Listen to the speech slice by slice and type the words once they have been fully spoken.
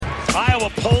Iowa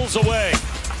pulls away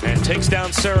and takes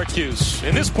down Syracuse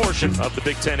in this portion of the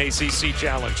Big Ten ACC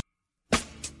Challenge.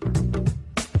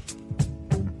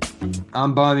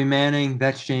 I'm Bobby Manning.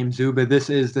 That's James Zuba. This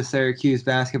is the Syracuse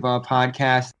Basketball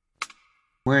Podcast.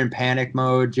 We're in panic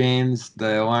mode, James.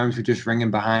 The alarms were just ringing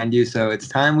behind you, so it's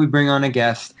time we bring on a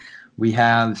guest. We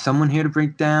have someone here to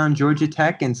break down Georgia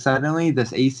Tech, and suddenly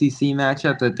this ACC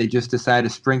matchup that they just decided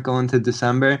to sprinkle into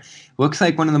December looks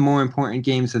like one of the more important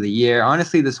games of the year.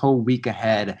 Honestly, this whole week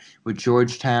ahead with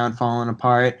Georgetown falling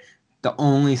apart, the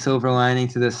only silver lining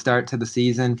to the start to the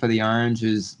season for the Orange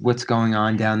is what's going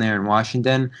on down there in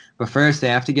Washington. But first, they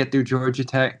have to get through Georgia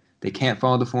Tech. They can't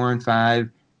fall to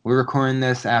 4-5. We're recording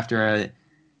this after a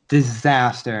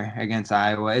disaster against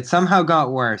Iowa. It somehow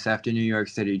got worse after New York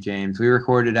City, James. We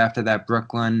recorded after that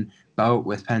Brooklyn bout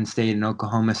with Penn State and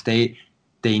Oklahoma State.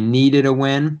 They needed a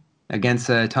win against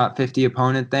a top 50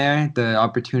 opponent there. The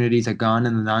opportunities are gone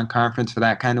in the non-conference for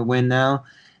that kind of win now,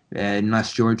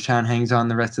 unless Georgetown hangs on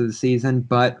the rest of the season.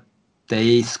 But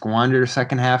they squandered a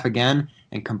second half again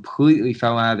and completely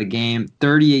fell out of the game,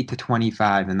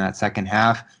 38-25 in that second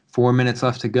half. 4 minutes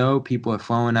left to go. People are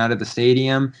flowing out of the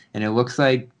stadium, and it looks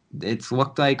like it's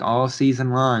looked like all season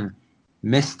long.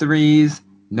 Missed threes,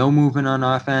 no movement on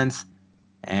offense,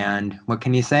 and what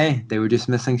can you say? They were just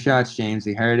missing shots, James.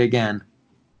 We heard it again.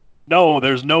 No,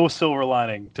 there's no silver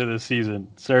lining to this season.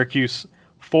 Syracuse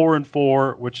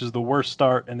 4-4, which is the worst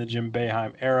start in the Jim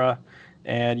Boeheim era,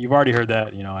 and you've already heard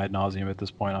that, ad nauseum at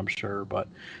this point, I'm sure. But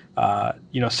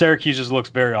Syracuse just looks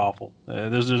very awful.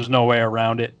 There's no way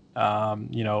around it.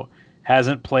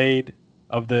 Hasn't played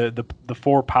of the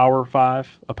 4 Power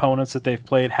 5 opponents that they've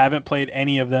played, haven't played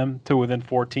any of them to within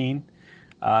 14.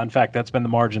 In fact, that's been the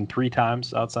margin 3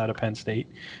 times outside of Penn State.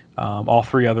 All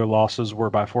 3 other losses were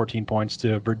by 14 points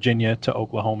to Virginia, to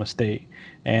Oklahoma State,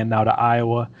 and now to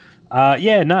Iowa.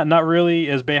 Not really,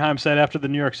 as Boeheim said after the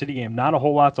New York City game, not a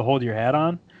whole lot to hold your hat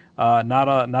on, not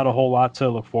a whole lot to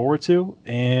look forward to.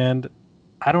 And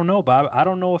I don't know, Bob. I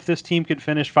don't know if this team could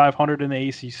finish 500 in the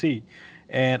ACC.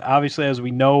 And obviously, as we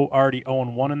know, already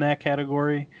 0-1 in that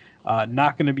category.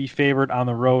 Not going to be favored on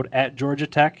the road at Georgia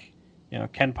Tech.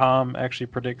 Ken Pom actually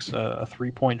predicts a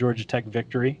 3-point Georgia Tech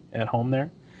victory at home there.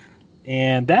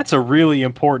 And that's a really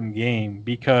important game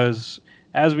because,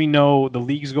 as we know, the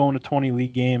league's going to 20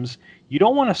 league games. You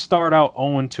don't want to start out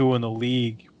 0-2 in the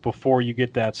league before you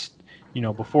get that,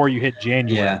 before you hit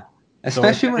January. Yeah,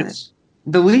 especially when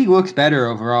the league looks better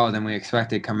overall than we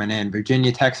expected coming in.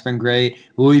 Virginia Tech's been great.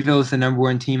 Louisville's the number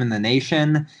 1 team in the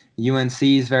nation. UNC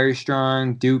is very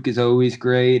strong. Duke is always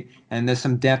great. And there's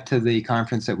some depth to the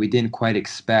conference that we didn't quite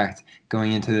expect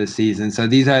going into the season. So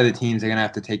these are the teams that are going to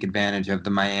have to take advantage of, the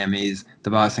Miamis,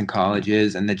 the Boston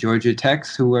Colleges, and the Georgia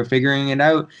Techs who are figuring it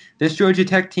out. This Georgia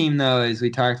Tech team, though, as we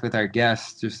talked with our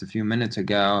guests just a few minutes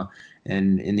ago,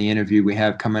 and in the interview we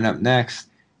have coming up next,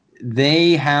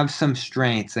 they have some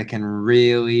strengths that can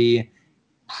really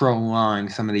prolong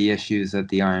some of the issues that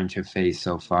the Orange have faced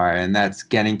so far, and that's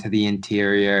getting to the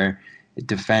interior,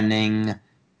 defending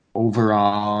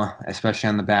overall, especially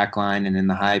on the back line and in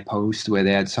the high post where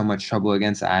they had so much trouble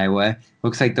against Iowa.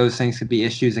 Looks like those things could be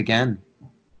issues again.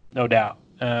 No doubt.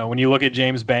 When you look at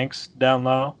James Banks down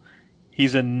low,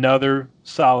 he's another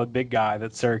solid big guy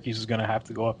that Syracuse is going to have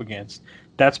to go up against.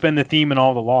 That's been the theme in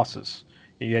all the losses.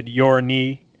 You had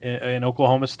Yorni in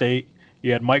Oklahoma State.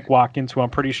 You had Mike Watkins, who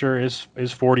I'm pretty sure is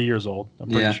 40 years old. I'm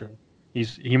pretty sure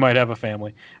he might have a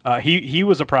family. He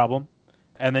was a problem.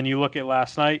 And then you look at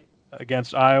last night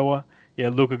against Iowa. You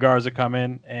had Luka Garza come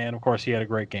in, and of course he had a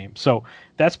great game. So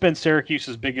that's been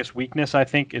Syracuse's biggest weakness, I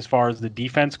think, as far as the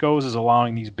defense goes, is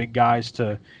allowing these big guys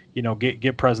to,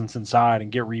 get presence inside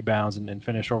and get rebounds and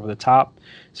finish over the top.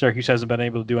 Syracuse hasn't been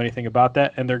able to do anything about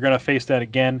that, and they're going to face that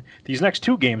again these next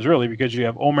 2 games, really, because you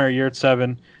have Omer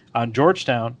Yurtseven on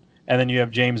Georgetown, and then you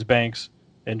have James Banks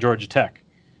and Georgia Tech.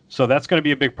 So that's going to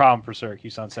be a big problem for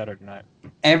Syracuse on Saturday night.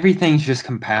 Everything's just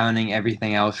compounding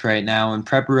everything else right now, and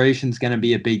preparation's going to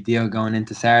be a big deal going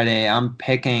into Saturday. I'm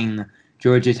picking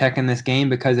Georgia Tech in this game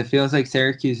because it feels like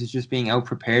Syracuse is just being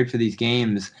out-prepared for these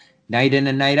games night in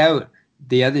and night out.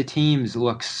 The other teams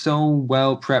look so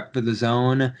well prepped for the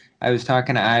zone. I was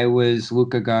talking to Iowa's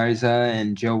Luka Garza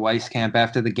and Joe Weiskamp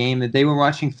after the game that they were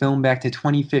watching film back to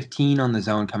 2015 on the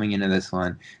zone coming into this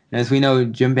one. And as we know,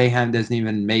 Jim Boeheim doesn't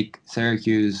even make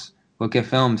Syracuse look at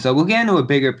film. So we'll get into a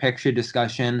bigger picture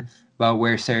discussion about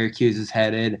where Syracuse is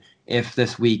headed if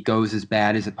this week goes as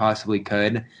bad as it possibly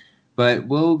could. But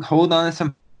we'll hold on to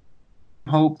some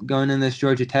hope going in this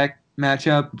Georgia Tech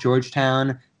matchup.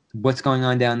 Georgetown, what's going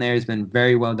on down there has been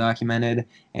very well documented.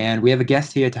 And we have a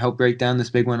guest here to help break down this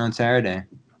big one on Saturday.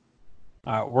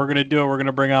 We're going to do it. We're going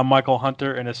to bring on Michael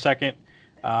Hunter in a second.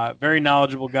 Very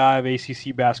knowledgeable guy of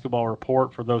ACC Basketball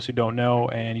Report, for those who don't know,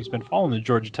 and he's been following the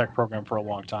Georgia Tech program for a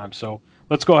long time. So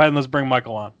let's go ahead and let's bring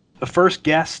Michael on. The first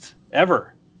guest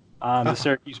ever on the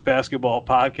Syracuse Basketball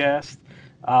Podcast.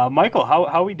 Michael, how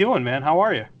are we doing, man? How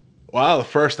are you? Wow, the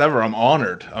first ever. I'm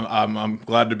honored. I'm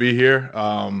glad to be here.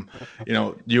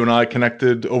 You and I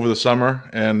connected over the summer,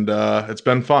 and it's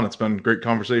been fun. It's been great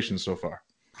conversations so far.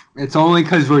 It's only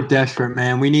because we're desperate,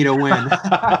 man. We need a win.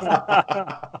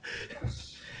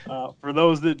 For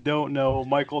those that don't know,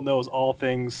 Michael knows all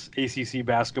things ACC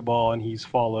basketball, and he's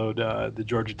followed the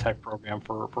Georgia Tech program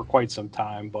for quite some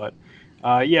time. But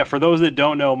for those that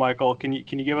don't know, Michael, can you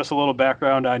give us a little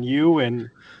background on you and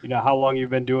how long you've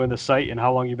been doing the site and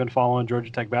how long you've been following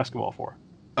Georgia Tech basketball for?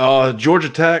 Georgia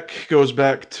Tech goes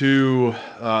back to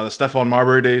the Stephon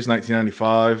Marbury days,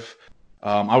 1995.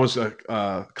 I was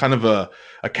kind of a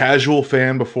casual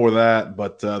fan before that,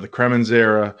 but the Cremins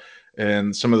era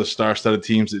and some of the star-studded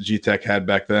teams that G-Tech had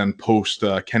back then post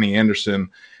Kenny Anderson.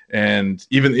 And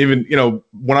even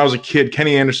when I was a kid,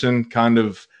 Kenny Anderson kind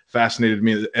of fascinated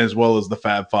me, as well as the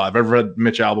Fab Five. I've read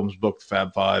Mitch Albom's book, The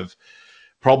Fab Five,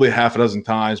 probably half a dozen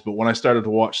times. But when I started to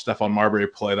watch Stephon Marbury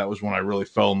play, that was when I really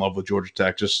fell in love with Georgia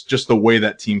Tech. Just the way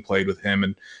that team played with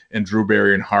him and Drew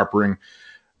Barry and Harpering.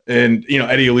 And,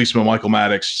 Eddie Elisma, Michael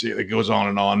Maddox, it goes on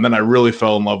and on. And then I really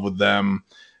fell in love with them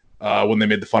when they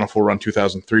made the Final Four run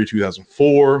 2003,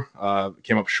 2004.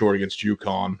 Came up short against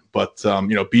UConn. But,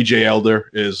 BJ Elder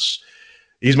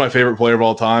he's my favorite player of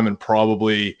all time, and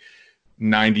probably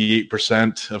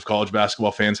 98% of college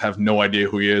basketball fans have no idea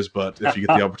who he is. But if you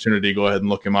get the opportunity, go ahead and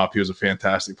look him up. He was a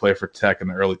fantastic player for Tech in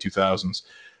the early 2000s.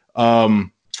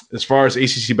 As far as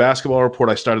ACC Basketball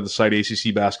Report, I started the site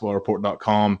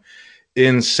accbasketballreport.com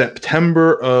in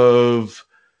September of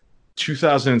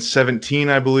 2017,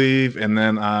 I believe, and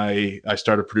then I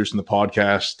started producing the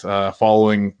podcast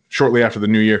following shortly after the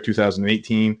new year,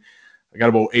 2018. I got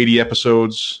about 80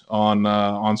 episodes on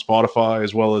Spotify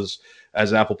as well as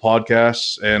Apple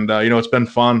Podcasts, and it's been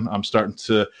fun. I'm starting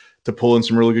to pull in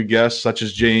some really good guests, such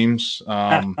as James.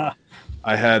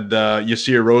 I had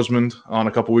Yasir Rosemond on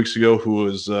a couple weeks ago, who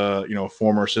was a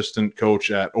former assistant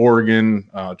coach at Oregon,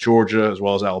 Georgia, as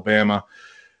well as Alabama.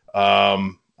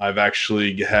 I've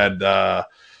actually had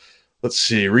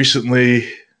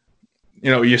recently,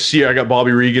 Yasir, I got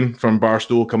Bobby Regan from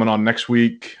Barstool coming on next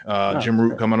week. Jim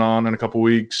Root coming on in a couple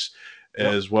weeks,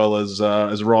 as well as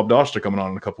Rob Doster coming on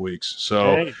in a couple weeks.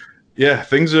 So. Hey. Yeah,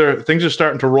 things are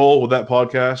starting to roll with that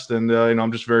podcast, and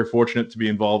I'm just very fortunate to be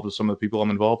involved with some of the people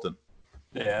I'm involved in.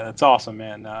 Yeah, that's awesome,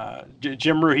 man.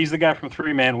 Jim Rue, he's the guy from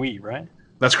Three Man Weave, right?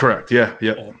 That's correct. Yeah,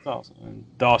 that's awesome. And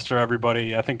Doster,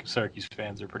 everybody, I think Syracuse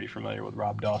fans are pretty familiar with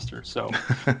Rob Doster. So,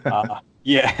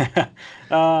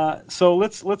 so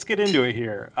let's get into it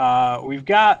here. We've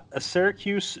got a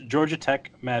Syracuse Georgia Tech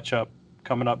matchup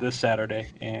coming up this Saturday,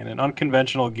 and an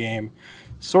unconventional game.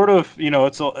 Sort of,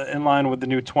 it's in line with the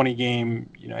new 20-game,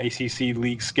 ACC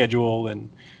league schedule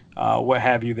and what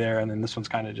have you there, and then this one's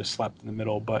kind of just slapped in the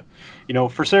middle. But,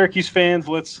 for Syracuse fans,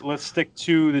 let's stick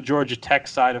to the Georgia Tech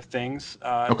side of things.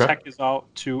 Okay. Tech is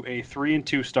out to a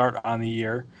 3-2 start on the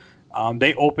year.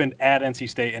 They opened at NC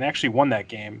State and actually won that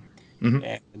game. Mm-hmm.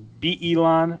 And beat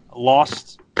Elon,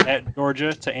 lost at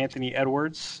Georgia to Anthony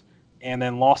Edwards, and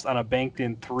then lost on a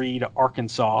banked-in 3 to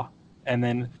Arkansas, and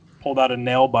then pulled out a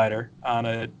nail-biter on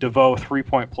a DeVoe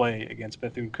three-point play against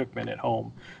Bethune-Cookman at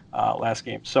home last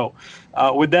game. So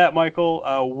with that, Michael,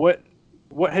 what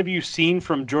have you seen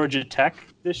from Georgia Tech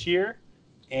this year,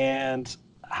 and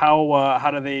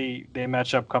how do they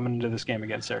match up coming into this game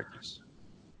against Syracuse?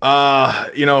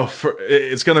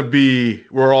 It's going to be,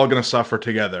 we're all going to suffer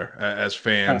together as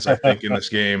fans, I think, in this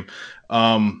game.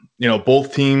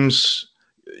 Both teams,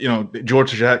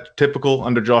 Georgia Tech, typical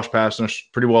under Josh Pastner,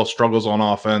 pretty well struggles on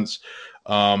offense.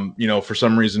 For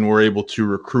some reason we're able to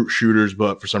recruit shooters,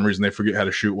 but for some reason they forget how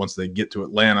to shoot once they get to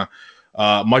Atlanta.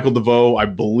 Michael DeVoe, I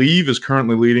believe, is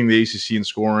currently leading the ACC in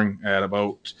scoring at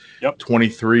about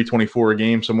 23, 24 a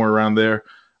game, somewhere around there.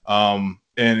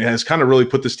 And has kind of really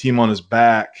put this team on his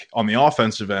back on the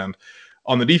offensive end.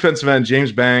 On the defensive end,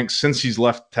 James Banks, since he's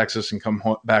left Texas and come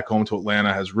back home to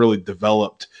Atlanta, has really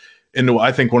developed into,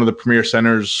 I think, one of the premier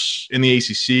centers in the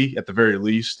ACC at the very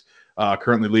least.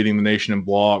 Currently leading the nation in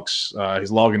blocks.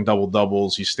 He's logging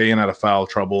double-doubles. He's staying out of foul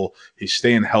trouble. He's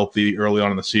staying healthy early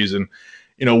on in the season.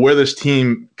 Where this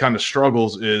team kind of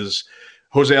struggles is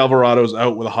Jose Alvarado's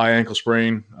out with a high ankle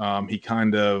sprain.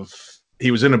 He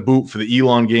was in a boot for the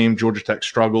Elon game. Georgia Tech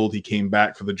struggled. He came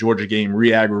back for the Georgia game,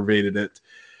 re-aggravated it,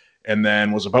 and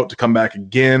then was about to come back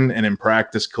again. And in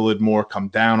practice, Khalid Moore come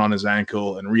down on his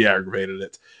ankle and re-aggravated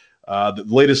it. The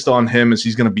latest on him is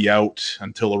he's going to be out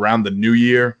until around the new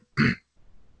year.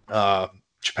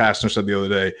 Pastner said the other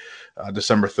day,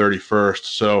 December 31st.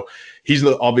 So he's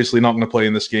obviously not going to play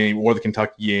in this game or the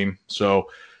Kentucky game. So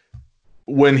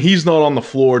when he's not on the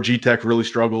floor, G-Tech really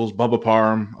struggles. Bubba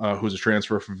Parham, who's a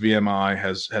transfer from VMI,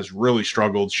 has really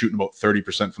struggled, shooting about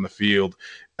 30% from the field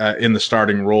in the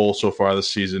starting role so far this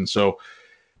season. So,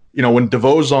 when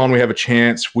DeVoe's on, we have a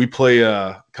chance. We play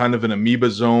a kind of an amoeba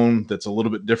zone that's a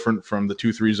little bit different from the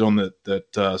 2-3 zone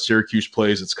that Syracuse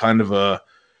plays. It's kind of a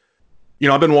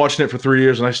I've been watching it for 3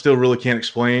 years, and I still really can't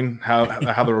explain how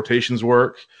the rotations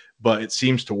work, but it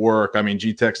seems to work. I mean,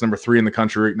 G-Tech's number 3 in the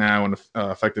country right now in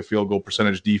effective field goal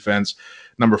percentage defense,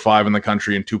 number 5 in the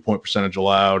country in 2-point percentage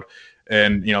allowed,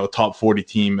 and, the top 40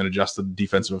 team in adjusted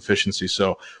defensive efficiency.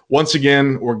 So once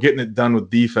again, we're getting it done with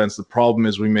defense. The problem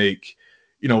is we make,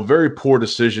 very poor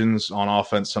decisions on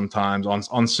offense sometimes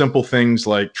on simple things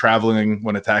like traveling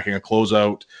when attacking a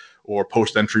closeout or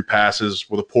post-entry passes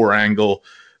with a poor angle.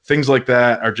 Things like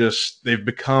that are they've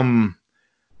become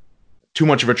too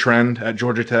much of a trend at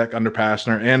Georgia Tech under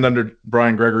Pastner and under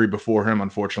Brian Gregory before him,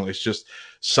 unfortunately. It's just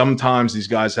sometimes these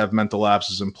guys have mental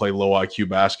lapses and play low IQ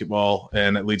basketball,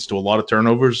 and it leads to a lot of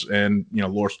turnovers and,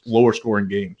 lower scoring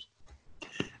games.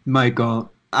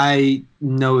 Michael, I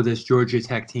know this Georgia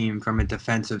Tech team from a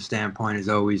defensive standpoint is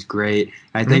always great.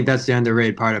 I think that's the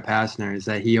underrated part of Pastner is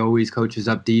that he always coaches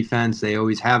up defense. They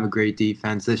always have a great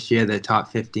defense. This year, they're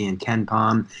top 50 in Ken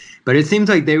Palm. But it seems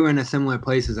like they were in a similar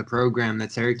place as a program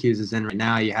that Syracuse is in right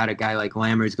now. You had a guy like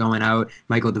Lammers going out,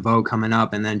 Michael DeVoe coming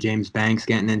up, and then James Banks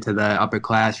getting into the upper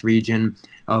class region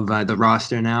of the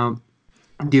roster now.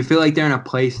 Do you feel like they're in a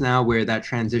place now where that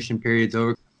transition period's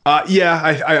over?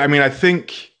 Yeah, I mean, I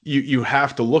think you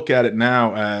have to look at it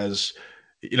now as,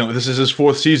 this is his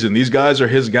 4th season. These guys are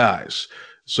his guys.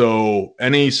 So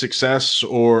any success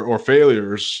or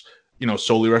failures,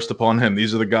 solely rest upon him.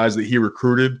 These are the guys that he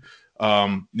recruited.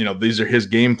 These are his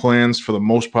game plans for the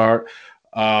most part.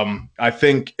 I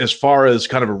think as far as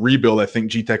kind of a rebuild, I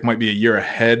think G-Tech might be a year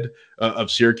ahead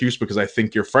of Syracuse because I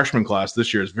think your freshman class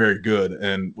this year is very good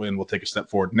and will take a step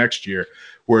forward next year.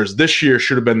 Whereas this year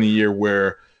should have been the year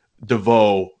where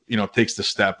DeVoe, takes the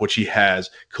step, which he has.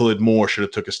 Khalid Moore should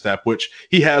have took a step, which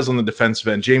he has on the defensive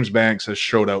end. James Banks has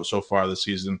showed out so far this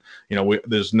season.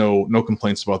 There's no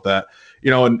complaints about that.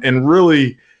 And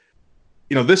really,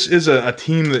 this is a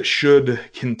team that should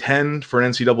contend for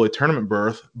an NCAA tournament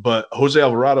berth, but Jose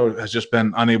Alvarado has just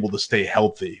been unable to stay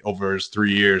healthy over his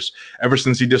 3 years. Ever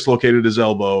since he dislocated his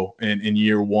elbow in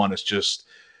year 1,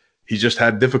 he's just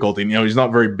had difficulty. He's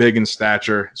not very big in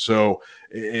stature, so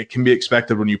it can be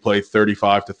expected when you play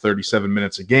 35 to 37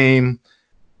 minutes a game.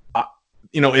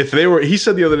 If they were, he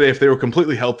said the other day, if they were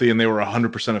completely healthy and they were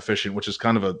 100% efficient, which is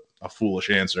kind of a foolish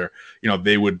answer,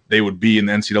 they would be in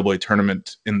the NCAA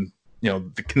tournament in,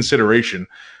 the consideration.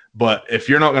 But if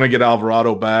you're not going to get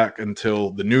Alvarado back until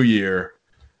the new year,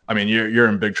 I mean, you're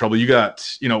in big trouble. You got,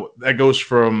 that goes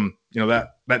from,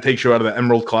 that takes you out of the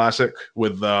Emerald Classic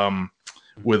with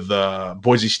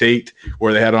Boise State,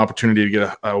 where they had an opportunity to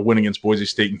get a win against Boise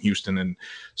State and Houston, and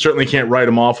certainly can't write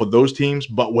them off with those teams.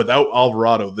 But without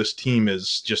Alvarado, this team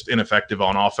is just ineffective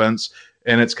on offense,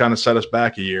 and it's kind of set us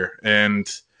back a year. And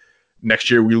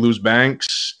next year we lose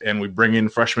Banks, and we bring in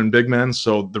freshman big men,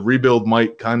 so the rebuild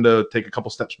might kind of take a couple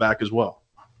steps back as well.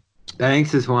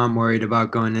 Banks is who I'm worried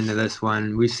about going into this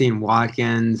one. We've seen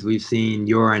Watkins. We've seen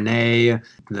Yorane,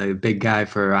 the big guy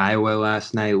for Iowa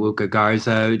last night, Luka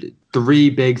Garza. 3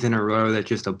 bigs in a row that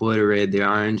just obliterated the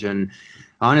Orange. And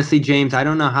honestly, James, I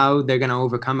don't know how they're going to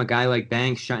overcome a guy like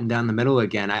Banks shutting down the middle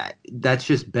again. That's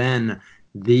just been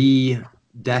the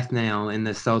death nail in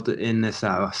this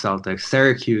Celtics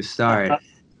Syracuse start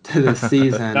to the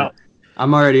season. No.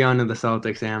 I'm already on to the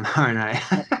Celtics, aren't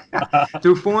I?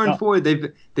 Through 4 and 4,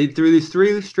 they through these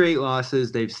 3 straight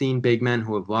losses, they've seen big men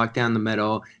who have locked down the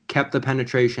middle, kept the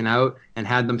penetration out, and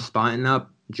had them spotting up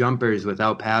jumpers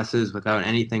without passes, without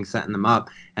anything setting them up.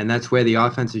 And that's where the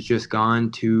offense has just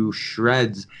gone to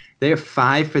shreds. They are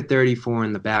 5 for 34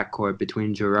 in the backcourt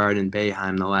between Girard and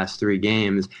Boeheim the last 3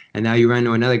 games. And now you run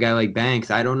into another guy like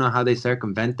Banks. I don't know how they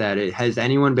circumvent that. Has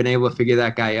anyone been able to figure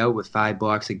that guy out with 5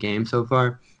 blocks a game so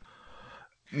far?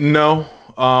 No.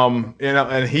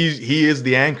 And he is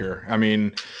the anchor. I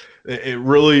mean, it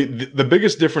really the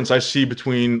biggest difference I see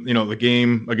between the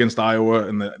game against Iowa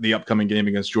and the upcoming game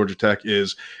against Georgia Tech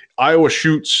is Iowa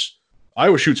shoots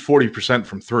 40%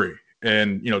 from 3,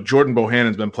 and Jordan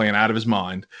Bohannon's been playing out of his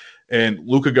mind, and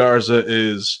Luka Garza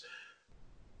is.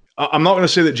 I'm not going to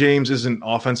say that James isn't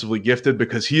offensively gifted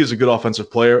because he is a good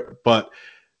offensive player, but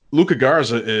Luka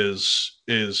Garza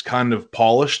is kind of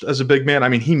polished as a big man. I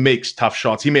mean, he makes tough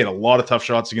shots. He made a lot of tough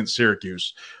shots against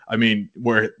Syracuse. I mean,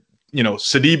 where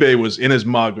Sidibe was in his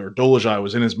mug or Dolezaj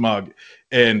was in his mug,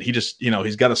 and he just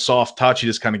he's got a soft touch. He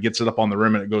just kind of gets it up on the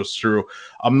rim and it goes through.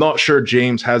 I'm not sure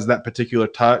James has that particular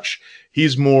touch.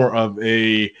 He's more of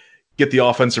a get the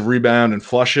offensive rebound and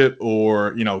flush it,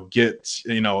 or get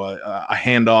a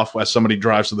handoff as somebody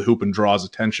drives to the hoop and draws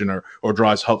attention, or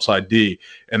drives upside D,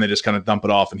 and they just kind of dump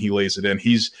it off and he lays it in.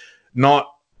 He's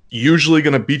not usually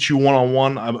going to beat you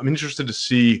one-on-one. I'm interested to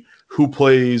see who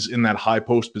plays in that high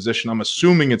post position. I'm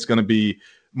assuming it's going to be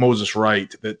Moses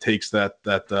Wright that takes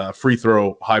that free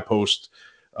throw high post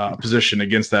position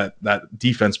against that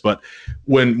defense. But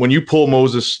when you pull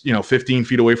Moses 15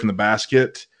 feet away from the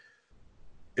basket,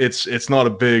 it's not a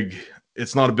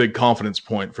big confidence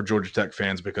point for Georgia Tech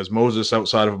fans, because Moses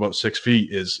outside of about 6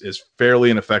 feet is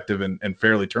fairly ineffective and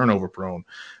fairly turnover prone.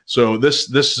 So this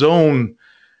zone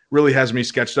really has me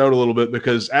sketched out a little bit,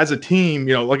 because as a team,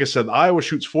 like I said, Iowa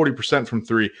shoots 40% from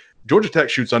three. Georgia Tech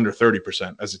shoots under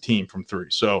 30% as a team from three.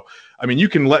 So, I mean, you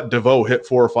can let DeVoe hit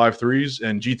 4 or 5 threes,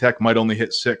 and G-Tech might only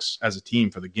hit 6 as a team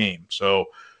for the game. So,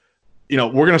 we're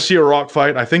going to see a rock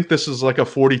fight. I think this is like a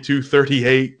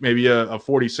 42-38, maybe a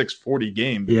 46-40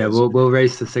 game. Yeah, we'll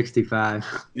race to 65.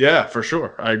 Yeah, for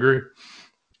sure. I agree.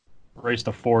 Race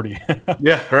to 40.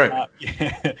 Yeah, right.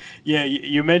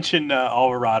 You mentioned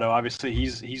Alvarado. Obviously,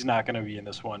 he's not going to be in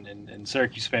this one, and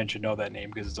Syracuse fans should know that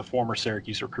name because it's a former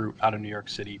Syracuse recruit out of New York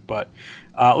City. But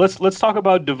let's talk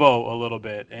about DeVoe a little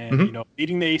bit, and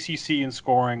leading the ACC in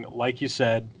scoring, like you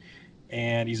said,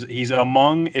 and he's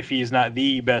among, if he's not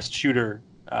the best shooter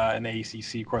in the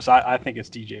ACC. Of course, I think it's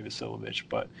DJ Vasiljevic,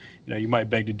 but you might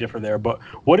beg to differ there. But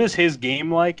what is his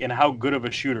game like, and how good of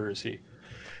a shooter is he?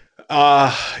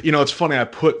 It's funny.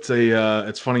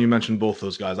 It's funny you mentioned both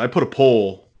those guys. I put a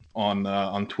poll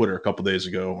on Twitter a couple days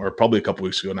ago, or probably a couple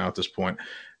weeks ago now at this point,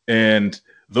 and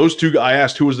those two. I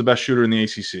asked who was the best shooter in the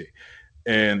ACC,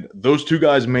 and those two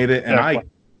guys made it.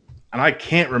 And I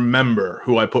can't remember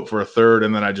who I put for a third,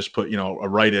 and then I just put a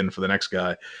write in for the next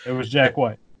guy. It was Jack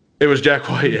White. It was Jack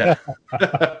White, yeah.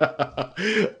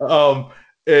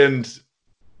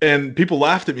 And people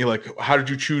laughed at me like, "How did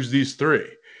you choose these three?"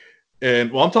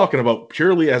 And I'm talking about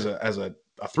purely as a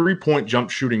 3-point jump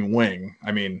shooting wing.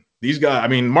 I mean, these guys. I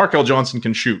mean, Markel Johnson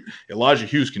can shoot, Elijah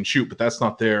Hughes can shoot, but that's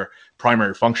not their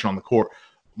primary function on the court.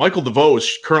 Michael DeVoe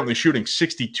is currently shooting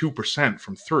 62%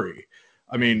 from three.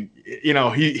 I mean,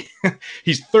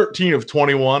 he's 13 of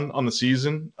 21 on the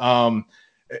season.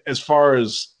 As far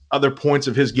as other points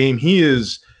of his game, he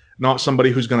is not somebody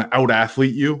who's going to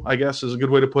out-athlete you, I guess is a good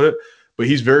way to put it. But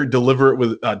he's very deliberate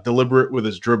with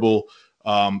his dribble,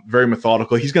 very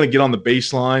methodical. He's going to get on the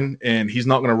baseline, and he's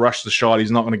not going to rush the shot.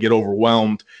 He's not going to get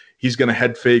overwhelmed. He's going to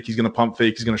head fake. He's going to pump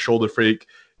fake. He's going to shoulder fake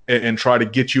and try to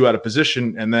get you out of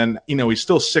position. And then, he's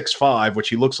still 6'5", which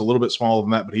he looks a little bit smaller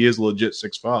than that, but he is legit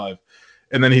 6'5".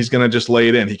 And then he's going to just lay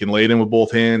it in. He can lay it in with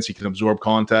both hands. He can absorb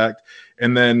contact.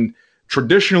 And then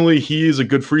traditionally, he is a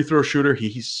good free throw shooter.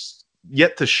 He's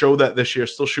yet to show that this year.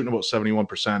 Still shooting about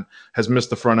 71%. Has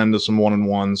missed the front end of some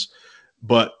 1-on-1s.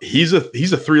 But he's a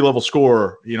 3-level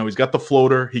scorer. He's got the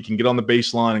floater. He can get on the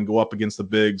baseline and go up against the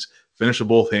bigs, finish with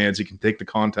both hands. He can take the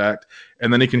contact.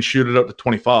 And then he can shoot it up to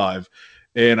 25.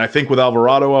 And I think with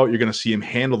Alvarado out, you're going to see him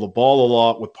handle the ball a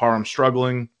lot with Parham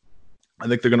struggling. I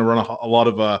think they're going to run a lot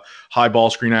of high ball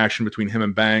screen action between him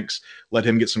and Banks, let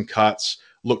him get some cuts,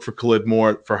 look for Khalid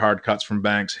more for hard cuts from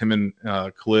Banks. Him and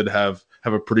Khalid have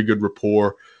a pretty good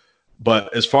rapport.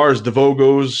 But as far as DeVoe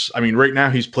goes, I mean, right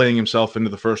now he's playing himself into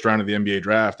the first round of the NBA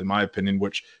draft, in my opinion,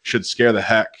 which should scare the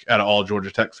heck out of all Georgia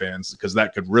Tech fans, because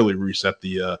that could really reset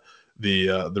the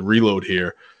reload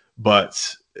here.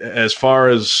 But as far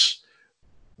as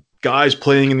guys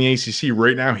playing in the ACC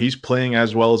right now, he's playing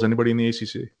as well as anybody in the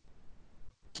ACC.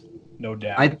 No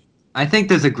doubt. I think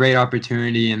there's a great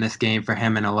opportunity in this game for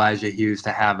him and Elijah Hughes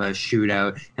to have a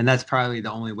shootout, and that's probably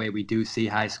the only way we do see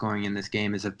high scoring in this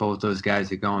game is if both those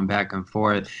guys are going back and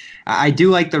forth. I do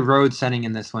like the road setting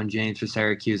in this one, James, for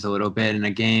Syracuse a little bit. In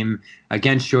a game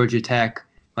against Georgia Tech,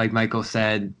 like Michael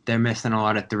said, they're missing a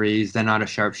lot of threes. They're not a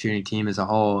sharp shooting team as a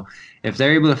whole. If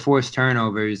they're able to force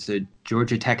turnovers,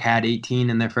 Georgia Tech had 18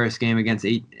 in their first game against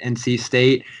NC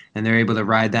State, and they're able to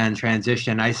ride that in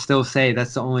transition. I still say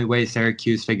that's the only way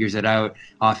Syracuse figures it out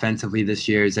offensively this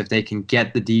year is if they can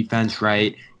get the defense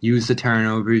right, use the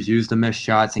turnovers, use the missed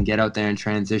shots, and get out there in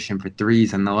transition for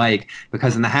threes and the like.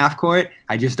 Because in the half court,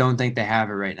 I just don't think they have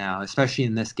it right now, especially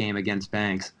in this game against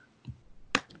Banks.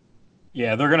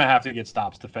 Yeah, they're going to have to get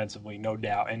stops defensively, no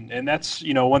doubt. And that's,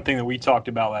 one thing that we talked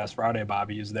about last Friday,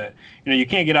 Bobby, is that, you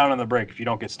can't get out on the break if you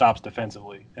don't get stops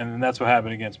defensively. And then that's what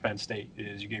happened against Penn State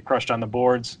is you get crushed on the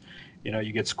boards,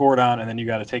 you get scored on, and then you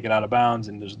got to take it out of bounds,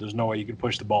 and there's no way you can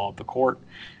push the ball up the court.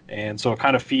 And so it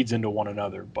kind of feeds into one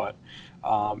another. But,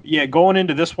 going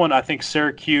into this one, I think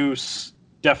Syracuse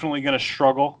definitely going to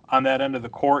struggle on that end of the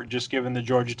court, just given the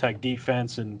Georgia Tech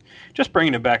defense and just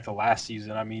bringing it back to last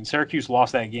season. I mean, Syracuse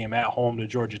lost that game at home to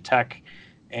Georgia Tech.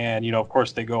 And, of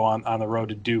course, they go on the road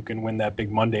to Duke and win that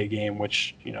big Monday game,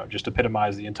 which, just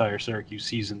epitomized the entire Syracuse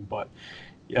season. But,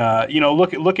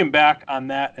 looking back on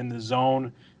that in the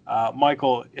zone,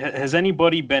 Michael, has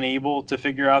anybody been able to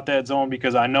figure out that zone?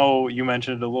 Because I know you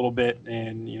mentioned it a little bit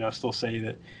and, still say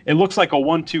that it looks like a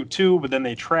 1-2-2, but then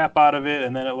they trap out of it,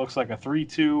 and then it looks like a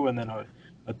 3-2, and then a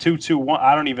 2-2-1.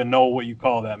 I don't even know what you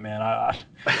call that, man. I've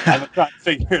been trying to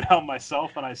figure it out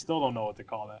myself, and I still don't know what to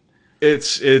call that.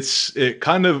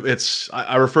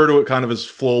 I refer to it kind of as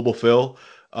flowable fill.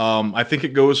 I think it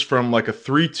goes from like a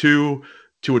 3-2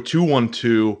 to a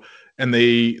 2-1-2. And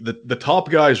the top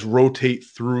guys rotate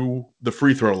through the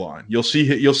free throw line. You'll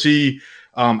see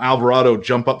Alvarado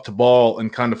jump up to ball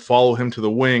and kind of follow him to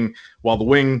the wing, while the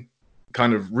wing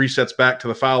kind of resets back to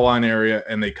the foul line area,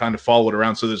 and they kind of follow it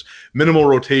around. So there's minimal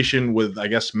rotation with, I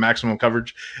guess, maximum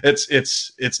coverage.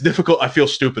 It's difficult. I feel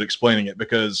stupid explaining it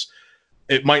because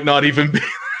it might not even be.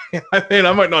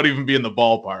 I might not even be in the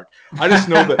ballpark. I just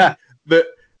know that.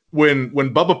 When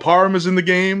Bubba Parham is in the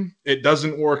game, it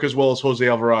doesn't work as well as Jose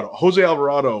Alvarado. Jose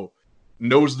Alvarado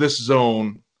knows this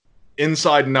zone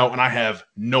inside and out, and I have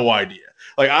no idea.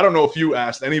 Like, I don't know if you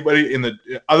asked anybody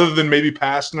other than maybe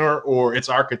Pastner or its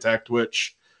architect,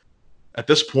 which at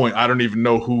this point I don't even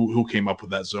know who came up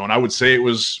with that zone. I would say it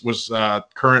was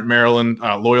current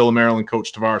Loyola Maryland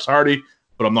coach Tavares Hardy,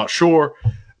 but I'm not sure.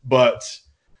 But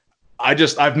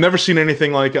I've never seen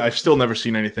anything like it. I've still never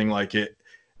seen anything like it.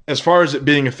 As far as it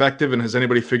being effective, and has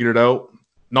anybody figured it out?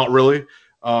 Not really.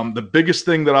 The biggest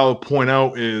thing that I would point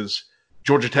out is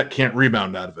Georgia Tech can't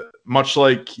rebound out of it, much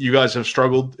like you guys have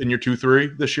struggled in your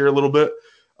 2-3 this year a little bit.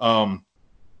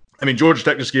 Georgia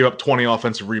Tech just gave up 20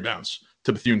 offensive rebounds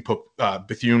to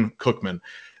Bethune-Cookman.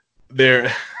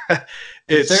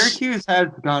 Syracuse has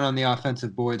gone on the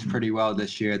offensive boards pretty well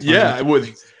this year. It's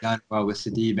done well with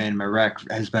Sidibe, and Marek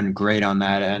has been great on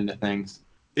that end of things.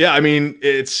 Yeah,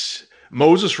 it's –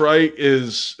 Moses Wright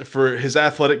is, for his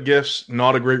athletic gifts,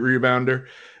 not a great rebounder,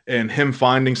 and him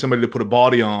finding somebody to put a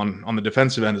body on the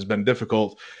defensive end has been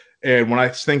difficult. And when I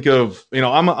think of,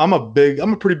 I'm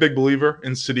a pretty big believer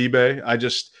in Sidibe. I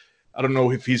don't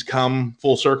know if he's come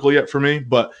full circle yet for me,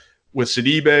 but with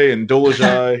Sidibe and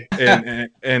Dolezaj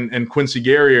and Quincy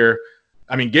Guerrier,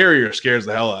 Guerrier scares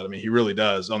the hell out of me. He really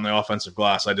does on the offensive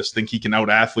glass. I just think he can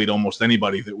out-athlete almost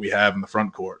anybody that we have in the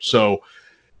front court. So,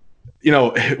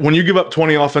 when you give up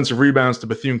 20 offensive rebounds to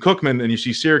Bethune-Cookman and you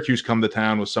see Syracuse come to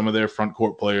town with some of their front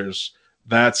court players,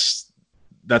 that's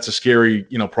a scary,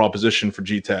 proposition for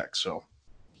G-Tech. So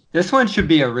this one should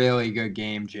be a really good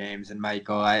game, James and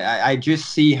Michael. I just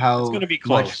see how it's going to be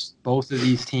close. Much both of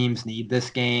these teams need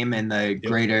this game in the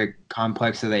greater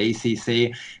complex of the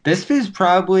ACC. This is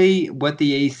probably what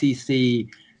the ACC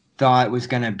thought was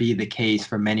going to be the case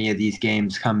for many of these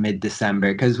games come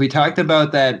mid-December, because we talked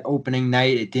about that opening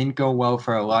night. It didn't go well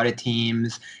for a lot of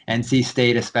teams. NC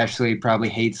State especially probably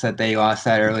hates that they lost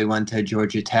that early one to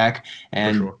Georgia Tech,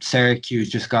 and sure. Syracuse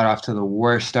just got off to the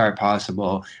worst start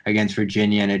possible against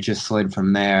Virginia, and it just slid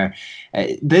from there.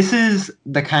 This is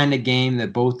the kind of game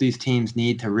that both these teams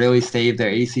need to really save their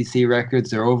ACC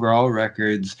records, their overall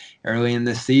records early in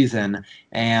the season,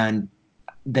 and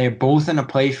they're both in a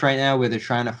place right now where they're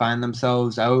trying to find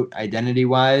themselves out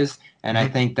identity-wise, and I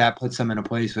think that puts them in a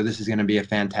place where this is going to be a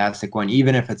fantastic one,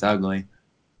 even if it's ugly.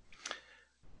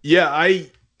 Yeah,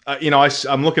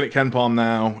 I'm looking at KenPom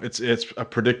now. It's a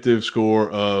predictive score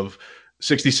of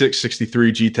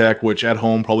 66-63 G-Tech, which at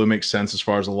home probably makes sense as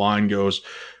far as the line goes.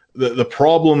 The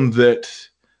problem that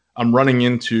I'm running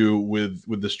into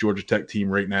with this Georgia Tech team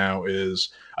right now is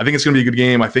I think it's going to be a good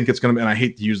game. I think it's going to be, and I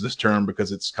hate to use this term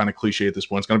because it's kind of cliche at this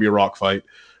point, it's going to be a rock fight.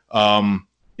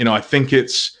 I think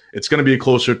it's going to be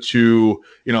closer to,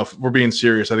 if we're being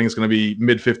serious, I think it's going to be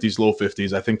mid-50s, low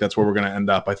 50s. I think that's where we're going to end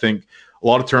up. I think a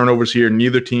lot of turnovers here.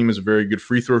 Neither team is a very good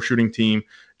free throw shooting team.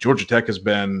 Georgia Tech has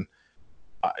been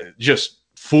just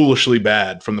foolishly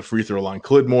bad from the free throw line.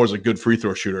 Khalid Moore is a good free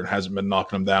throw shooter and hasn't been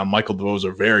knocking them down. Michael DeVoe is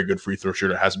a very good free throw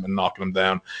shooter, hasn't been knocking them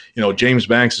down. James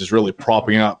Banks is really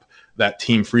propping up that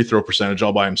team free throw percentage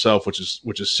all by himself, which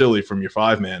is silly from your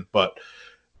 5-man. But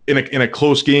in a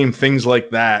close game, things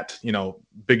like that,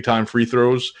 big time free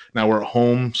throws. Now we're at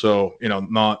home, so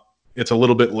not it's a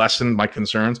little bit lessened my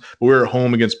concerns. But we were at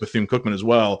home against Bethune-Cookman as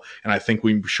well, and I think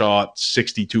we shot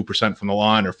 62% from the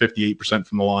line or 58%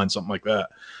 from the line, something like that.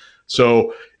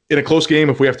 So in a close game,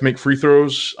 if we have to make free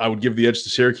throws, I would give the edge to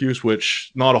Syracuse,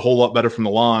 which not a whole lot better from the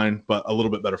line, but a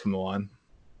little bit better from the line.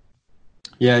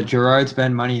 Yeah, Gerard's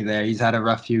been money there. He's had a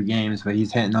rough few games, but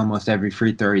he's hitting almost every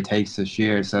free throw he takes this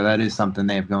year. So that is something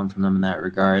they have going from them in that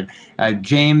regard.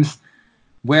 James,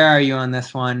 where are you on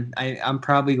this one? I'm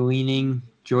probably leaning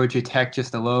Georgia Tech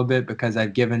just a little bit because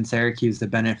I've given Syracuse the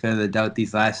benefit of the doubt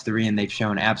these last three, and they've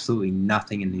shown absolutely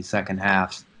nothing in these second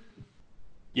halves.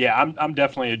 Yeah, I'm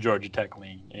definitely a Georgia Tech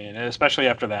lean, and especially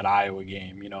after that Iowa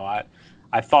game.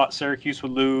 I thought Syracuse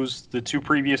would lose the two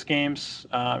previous games,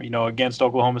 against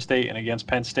Oklahoma State and against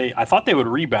Penn State. I thought they would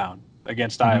rebound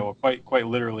against Iowa, quite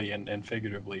literally and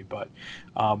figuratively. But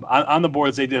on the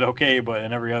boards, they did okay, but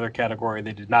in every other category,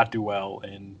 they did not do well,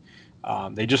 and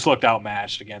they just looked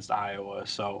outmatched against Iowa.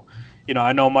 So,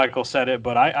 I know Michael said it,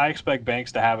 but I expect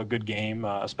Banks to have a good game,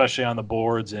 especially on the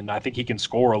boards, and I think he can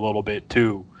score a little bit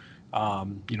too.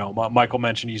 Michael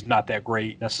mentioned he's not that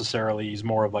great necessarily. He's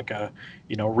more of like a,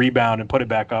 rebound and put it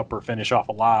back up or finish off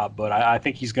a lob. But I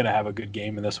think he's going to have a good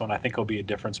game in this one. I think he'll be a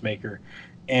difference maker.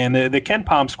 And the Ken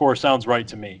Pom score sounds right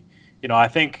to me. I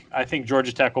think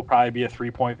Georgia Tech will probably be a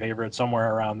 3-point favorite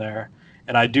somewhere around there.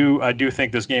 And I do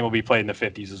think this game will be played in the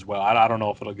 50s as well. I don't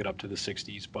know if it'll get up to the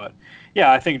 60s, but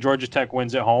yeah, I think Georgia Tech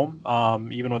wins at home.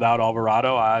 Even without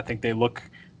Alvarado, I think they look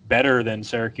better than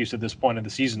Syracuse at this point in the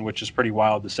season, which is pretty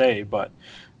wild to say. But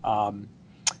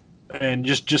and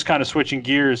just kind of switching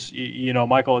gears,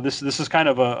 Michael, this is kind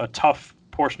of a tough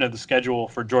portion of the schedule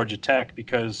for Georgia Tech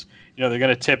because they're going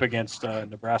to tip against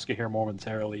Nebraska here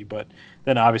momentarily, but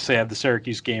then obviously have the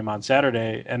Syracuse game on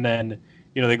Saturday, and then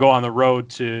they go on the road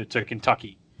to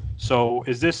Kentucky. So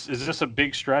is this a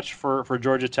big stretch for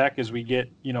Georgia Tech as we get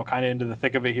kind of into the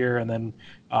thick of it here and then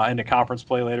into conference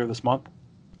play later this month?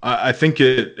 I think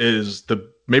it is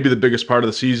maybe the biggest part of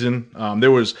the season. There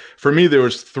was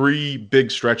three big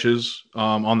stretches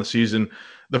on the season.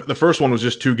 The first one was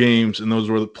just two games, and those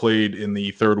were played in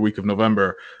the third week of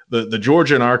November. The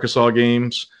Georgia and Arkansas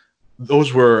games,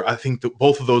 I think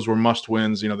both of those were must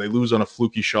wins. They lose on a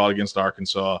fluky shot against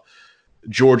Arkansas.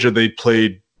 Georgia, they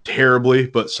played terribly,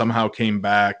 but somehow came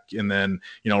back, and then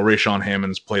Rayshawn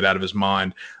Hammonds played out of his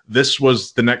mind. This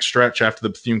was the next stretch after the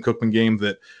Bethune-Cookman game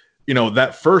that.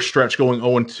 That first stretch going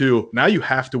 0-2, now you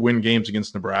have to win games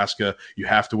against Nebraska. You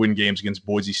have to win games against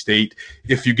Boise State.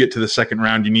 If you get to the second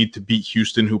round, you need to beat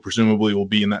Houston, who presumably will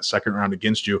be in that second round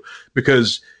against you,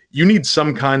 because you need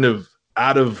some kind of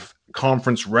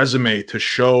out-of-conference resume to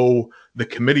show the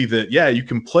committee that, yeah, you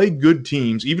can play good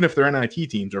teams, even if they're NIT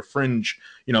teams or fringe,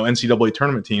 NCAA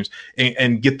tournament teams,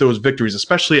 and get those victories,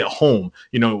 especially at home.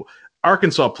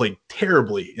 Arkansas played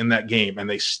terribly in that game, and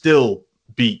they still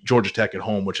beat Georgia Tech at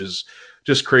home, which is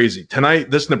just crazy. Tonight,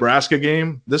 this Nebraska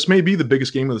game, this may be the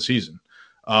biggest game of the season.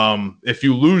 If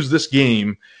you lose this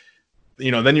game,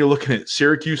 then you're looking at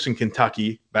Syracuse and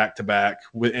Kentucky back-to-back,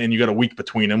 and you got a week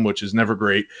between them, which is never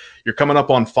great. You're coming up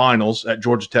on finals at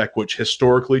Georgia Tech, which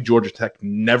historically Georgia Tech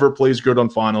never plays good on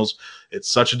finals. It's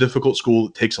such a difficult school.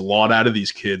 It takes a lot out of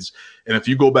these kids. And if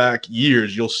you go back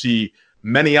years, you'll see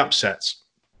many upsets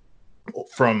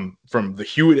from the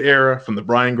Hewitt era, from the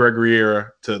Brian Gregory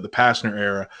era to the Pastner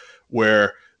era,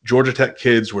 where Georgia Tech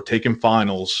kids were taking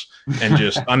finals and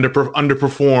just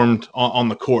underperformed on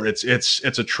the court. It's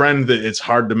a trend that it's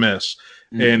hard to miss,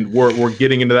 and we're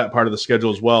getting into that part of the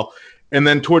schedule as well. And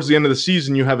then towards the end of the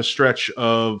season, you have a stretch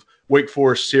of Wake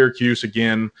Forest, Syracuse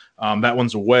again. That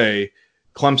one's away.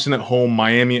 Clemson at home,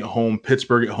 Miami at home,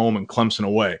 Pittsburgh at home, and Clemson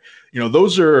away.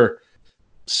 Those are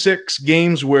 6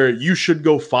 games where you should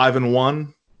go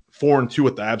 5-1, 4-2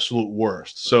 at the absolute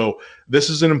worst. So this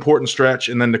is an important stretch,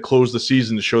 and then to close the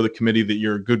season to show the committee that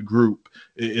you're a good group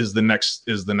is the next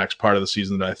part of the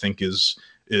season that I think is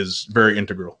very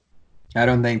integral. I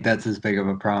don't think that's as big of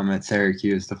a problem at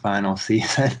Syracuse the final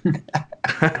season.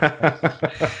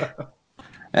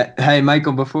 Hey,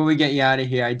 Michael, before we get you out of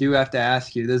here, I do have to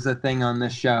ask you, there's a thing on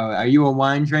this show. Are you a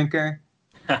wine drinker?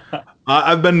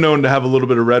 I've been known to have a little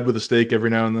bit of red with a steak every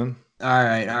now and then. All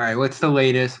right. What's the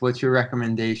latest? What's your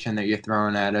recommendation that you're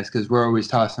throwing at us? Because we're always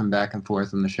tossing back and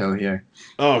forth on the show here.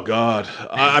 Oh God,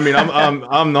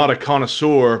 I'm not a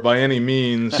connoisseur by any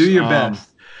means. Do your best.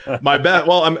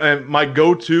 My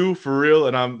go-to for real,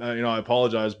 and I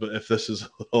apologize, but if this is a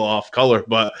little off color,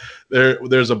 but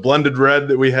there's a blended red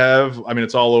that we have.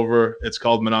 It's all over. It's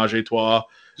called Menage a Trois.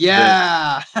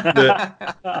 Yeah.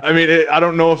 I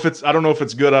don't know if it's good. I don't know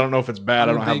if it's bad.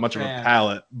 I don't have much of a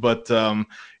palate, but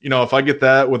if I get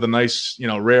that with a nice,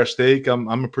 rare steak, I'm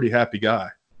a pretty happy guy.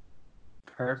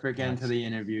 Perfect end to the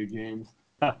interview, James.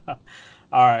 All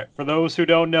right. For those who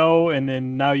don't know, and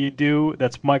then now you do,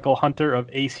 that's Michael Hunter of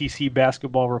ACC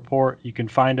Basketball Report. You can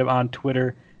find him on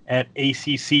Twitter at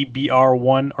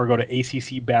ACCBR1 or go to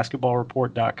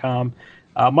ACCBasketballReport.com.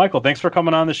 Michael, thanks for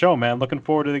coming on the show, man. Looking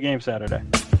forward to the game Saturday.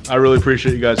 I really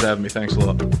appreciate you guys having me. Thanks a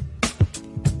lot.